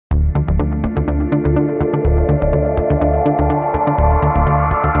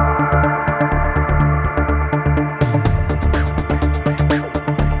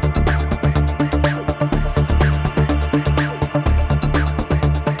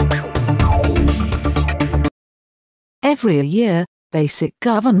Every year, basic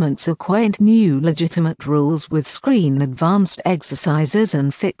governments acquaint new legitimate rules with screen advanced exercises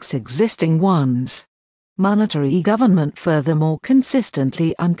and fix existing ones. Monetary government furthermore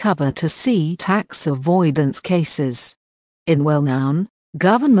consistently uncover to see tax avoidance cases. In well-known,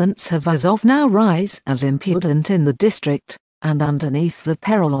 governments have as of now rise as impudent in the district, and underneath the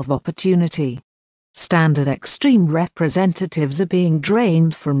peril of opportunity. Standard extreme representatives are being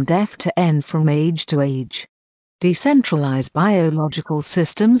drained from death to end from age to age. Decentralized biological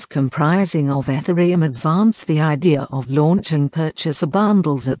systems comprising of Ethereum advance the idea of launching purchaser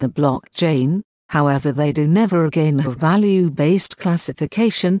bundles at the blockchain, however they do never again have value-based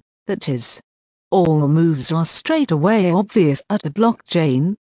classification, that is, all moves are straight away obvious at the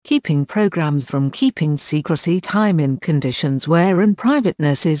blockchain, keeping programs from keeping secrecy time in conditions wherein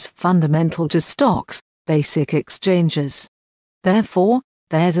privateness is fundamental to stocks, basic exchanges. Therefore,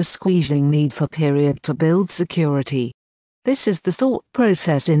 there's a squeezing need for period to build security. This is the thought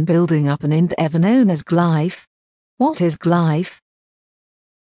process in building up an endeavor known as Glyff. What is Glyff?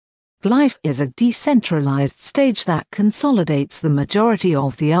 Glyff is a decentralized stage that consolidates the majority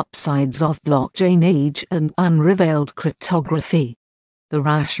of the upsides of blockchain age and unrevealed cryptography. The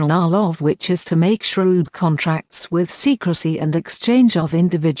rationale of which is to make shrewd contracts with secrecy and exchange of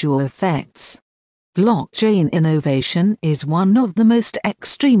individual effects. Blockchain innovation is one of the most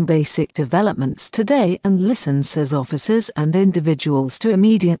extreme basic developments today and licenses officers and individuals to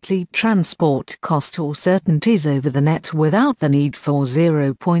immediately transport cost or certainties over the net without the need for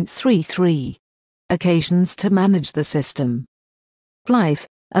 0.33 occasions to manage the system. Glyff,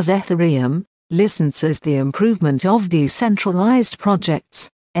 as Ethereum, licenses the improvement of decentralized projects,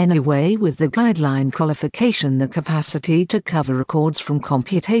 anyway with the guideline qualification the capacity to cover records from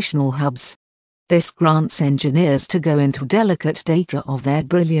computational hubs. This grants engineers to go into delicate data of their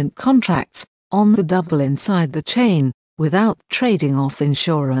brilliant contracts, on the double inside the chain, without trading off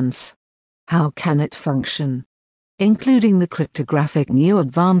insurance. How can it function? Including the cryptographic new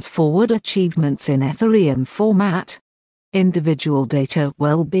advance forward achievements in Ethereum format, individual data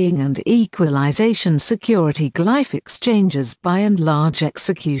well-being and equalization security. Glyff exchanges by and large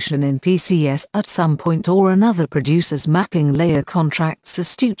execution in PCS at some point or another produces mapping layer contracts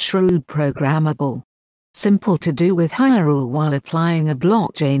astute shrewd programmable. Simple to do with Hyrule while applying a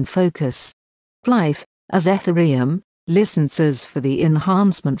blockchain focus. Glyff, as Ethereum, licenses for the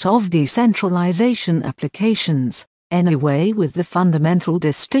enhancement of decentralization applications, anyway with the fundamental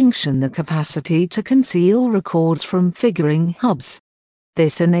distinction the capacity to conceal records from figuring hubs.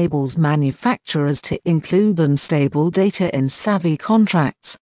 This enables manufacturers to include unstable data in savvy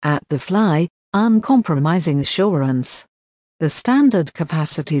contracts, at the fly, uncompromising assurance. The standard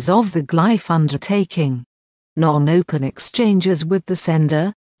capacities of the Glyff undertaking. Non-open exchanges with the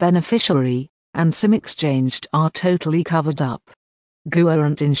sender, beneficiary, and SIM exchanged are totally covered up.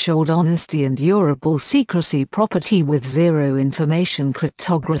 Guarant ensured honesty and durable secrecy property with zero information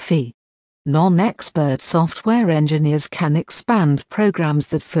cryptography. Non-expert software engineers can expand programs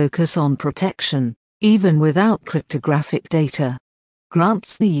that focus on protection, even without cryptographic data.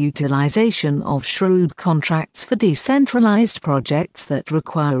 Grants the utilization of shrewd contracts for decentralized projects that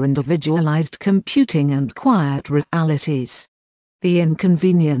require individualized computing and quiet realities. The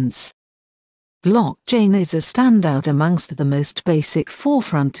inconvenience. Blockchain is a standout amongst the most basic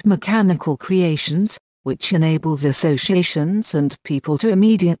forefront mechanical creations, which enables associations and people to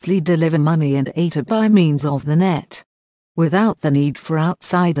immediately deliver money and data by means of the net, without the need for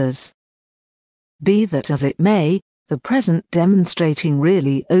outsiders. Be that as it may, the present demonstrating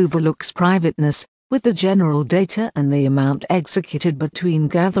really overlooks privateness, with the general data and the amount executed between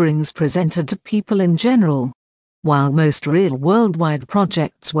gatherings presented to people in general. While most real worldwide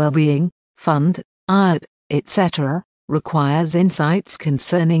projects well-being, fund, art, etc., requires insights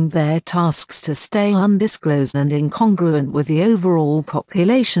concerning their tasks to stay undisclosed and incongruent with the overall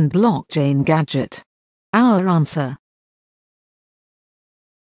population blockchain gadget. Our answer.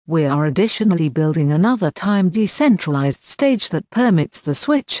 We are additionally building another time decentralized stage that permits the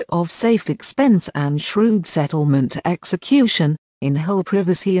switch of safe expense and shrewd settlement execution, in whole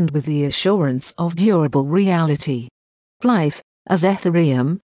privacy and with the assurance of durable reality. Glyff, as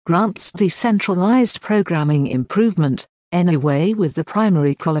Ethereum, grants decentralized programming improvement, anyway with the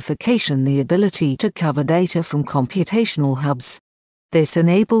primary qualification the ability to cover data from computational hubs. This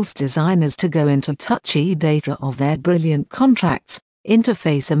enables designers to go into touchy data of their brilliant contracts,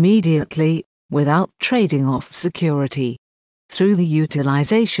 interface immediately, without trading off security. Through the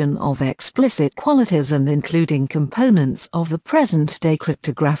utilization of explicit qualities and including components of the present-day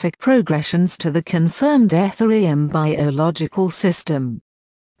cryptographic progressions to the confirmed Ethereum biological system.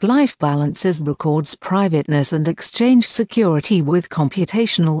 Glyff balances records privateness and exchange security with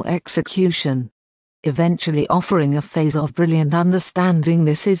computational execution, eventually offering a phase of brilliant understanding.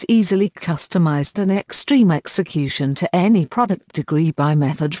 This is easily customized and extreme execution to any product degree by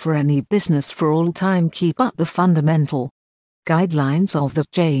method for any business for all time. Keep up the fundamental guidelines of the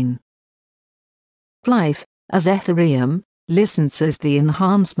chain. Glyff, as Ethereum, licenses the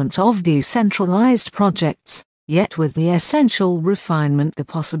enhancement of decentralized projects, yet with the essential refinement, the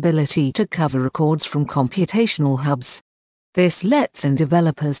possibility to cover records from computational hubs. This lets in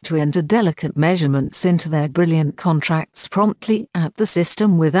developers to enter delicate measurements into their brilliant contracts promptly at the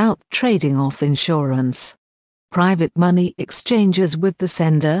system without trading off insurance. Private money exchanges with the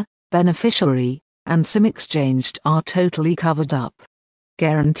sender, beneficiary, and SIM exchanged are totally covered up.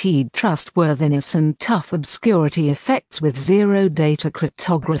 Guaranteed trustworthiness and tough obscurity effects with zero data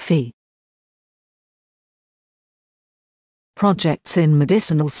cryptography. Projects in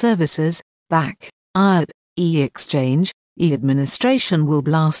medicinal services, BAC, IRD, e-exchange, e-administration will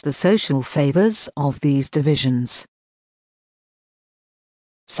blast the social favors of these divisions.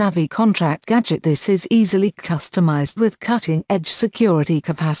 Savvy contract gadget. This is easily customized with cutting-edge security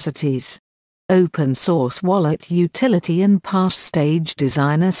capacities. Open source wallet utility and pass stage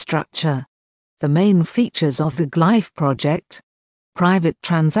designer structure. The main features of the Glyff project: private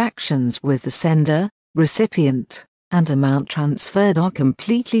transactions with the sender, recipient, and amount transferred are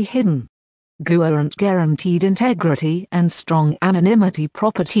completely hidden. Coherent guaranteed integrity and strong anonymity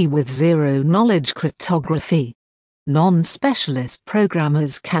property with zero-knowledge cryptography. Non-specialist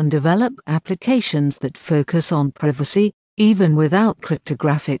programmers can develop applications that focus on privacy, even without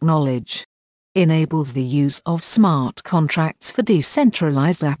cryptographic knowledge. Enables the use of smart contracts for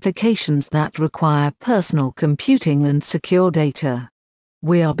decentralized applications that require personal computing and secure data.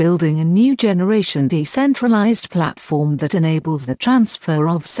 We are building a new generation decentralized platform that enables the transfer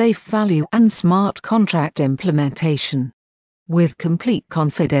of safe value and smart contract implementation. With complete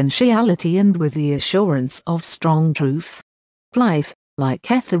confidentiality and with the assurance of strong truth. Glyff, like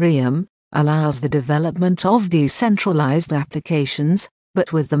Ethereum, allows the development of decentralized applications,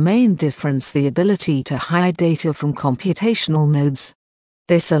 but with the main difference: the ability to hide data from computational nodes.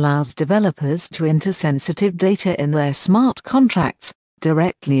 This allows developers to enter sensitive data in their smart contracts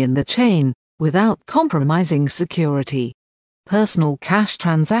directly in the chain, without compromising security. Personal cash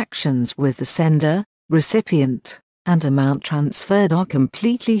transactions with the sender, recipient, and amount transferred are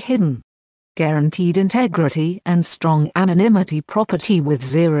completely hidden. Guaranteed integrity and strong anonymity property with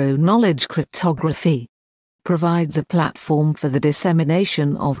zero-knowledge cryptography. Provides a platform for the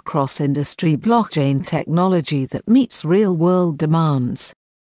dissemination of cross-industry blockchain technology that meets real-world demands.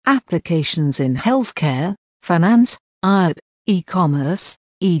 Applications in healthcare, finance, art, e-commerce,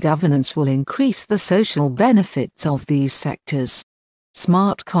 e-governance will increase the social benefits of these sectors.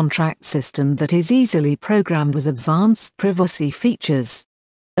 Smart contract system that is easily programmed with advanced privacy features.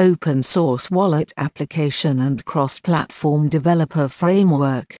 Open source wallet application and cross-platform developer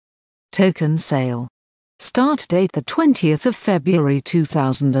framework. Token sale. Start date the 20th of February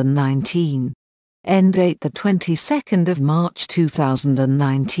 2019. End date the 22nd of March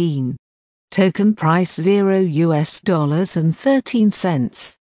 2019. Token price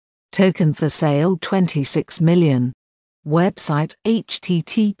 $0 Token for sale 26 million. Website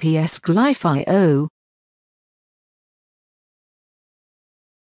https://glyff.io